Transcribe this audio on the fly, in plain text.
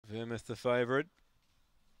Vermouth the favourite.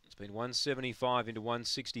 It's been 175 into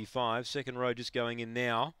 165. Second row just going in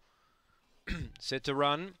now. Set to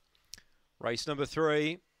run. Race number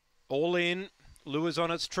 3. All in. Lures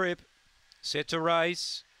on its trip. Set to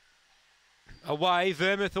race. Away,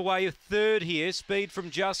 Vermouth away third here. Speed from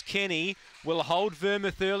Just Kenny will hold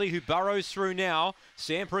Vermouth early, who burrows through now.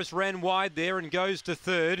 Sampras ran wide there and goes to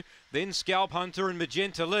third. Then Scalp Hunter and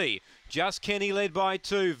Magenta Lee. Just Kenny led by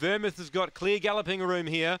 2. Vermouth has got clear galloping room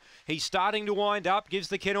here. He's starting to wind up. Gives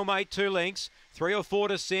the kennel mate 2 lengths. 3 or 4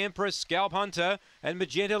 to Sampras, Scalp Hunter and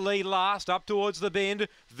Magenta Lee last up towards the bend.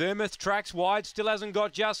 Vermouth tracks wide. Still hasn't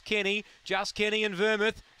got Just Kenny. Just Kenny and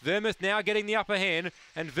Vermouth. Vermouth now getting the upper hand.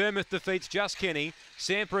 And Vermouth defeats Just Kenny.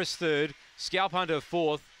 Sampras third. Scalp Hunter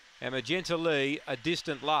fourth. And Magenta Lee a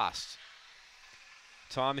distant last.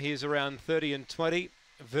 Time here's around 30 and 20.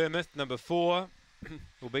 Vermouth, number 4,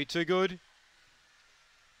 will be too good.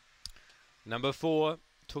 Number 4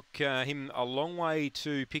 took him a long way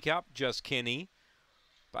to pick up Just Kenny.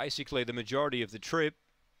 Basically the majority of the trip.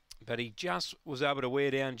 But he just was able to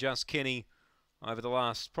wear down Just Kenny over the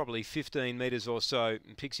last probably 15 metres or so.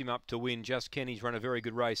 And picks him up to win. Just Kenny's run a very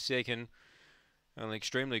good race second. An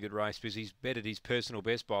extremely good race because he's bettered his personal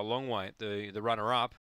best by a long way at the runner-up.